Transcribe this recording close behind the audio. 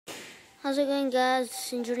How's it going, guys?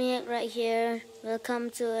 Sinjuniac right here.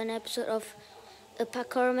 Welcome to an episode of a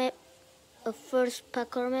parkour map, a first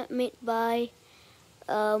parkour map made by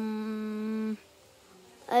I don't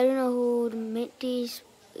know who made this.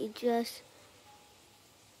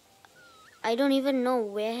 I don't even know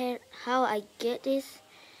how I get this.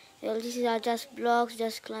 Well, these are just blocks,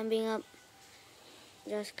 just climbing up.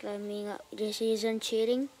 This isn't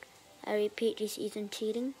cheating. I repeat, this isn't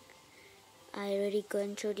cheating. I already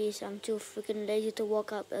gone through this. I'm too freaking lazy to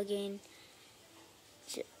walk up again.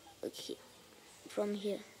 Okay, from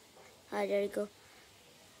here. Alright, there you go.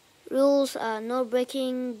 Rules are no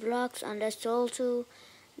breaking blocks unless told to.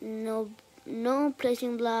 No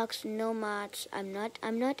placing blocks. No mats. I'm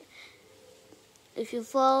not. If you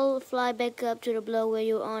fall, fly back up to the block where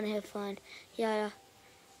you're on. Have fun. Yeah,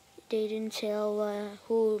 they didn't tell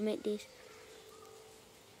who made this.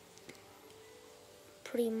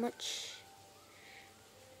 Pretty much.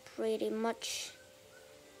 I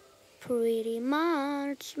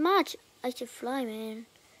should fly, man.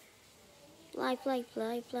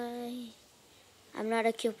 Fly. I'm not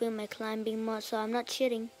equipping my climbing mod, so I'm not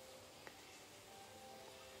cheating.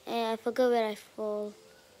 I forgot where I fall.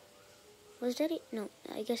 Was that it? No,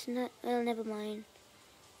 I guess not. Well, never mind.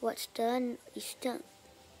 What's done is done.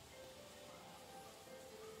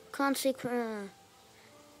 Consequence.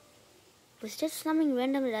 Was that something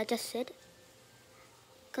random that I just said?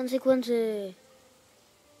 Consequences.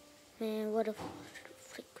 Man, what a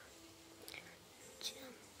frick.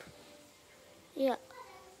 Jump. Yeah.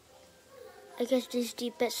 I guess this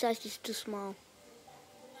D-pad size is too small.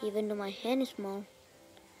 Even though my hand is small.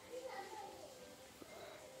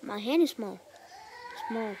 My hand is small.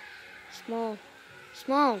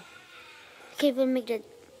 Small. I can't even make that.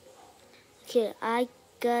 Okay, I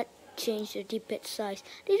got change the D-pad size.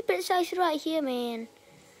 The D-pad size right here, man.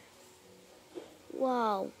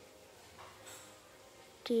 Wow.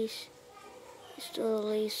 This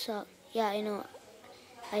totally sucks. Yeah, I know.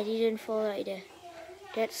 I didn't fall right there.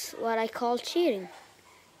 That's what I call cheating.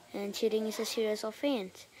 And cheating is a serious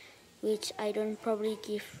offense, which I don't probably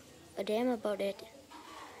give a damn about that.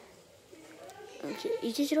 Okay,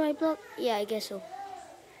 is this the right block? Yeah, I guess so.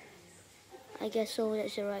 That's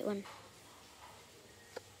the right one.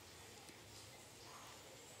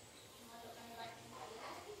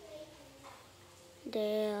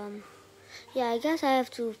 Damn. Yeah, I guess I have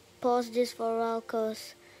to pause this for a while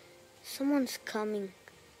because someone's coming.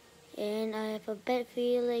 And I have a bad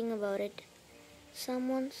feeling about it.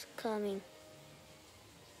 Someone's coming.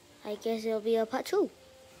 I guess there'll be a part 2.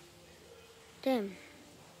 Damn.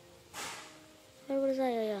 Where was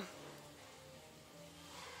I? Oh,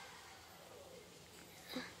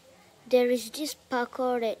 yeah. There is this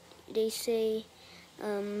parkour that they say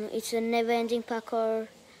it's a never-ending parkour.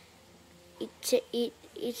 It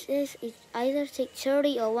says it either take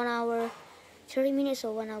 30 or 1 hour, 30 minutes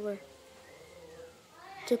or 1 hour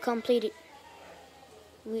to complete it.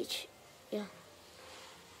 Which, yeah.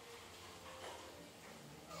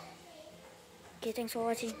 Okay, thanks for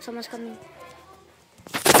watching. Someone's coming.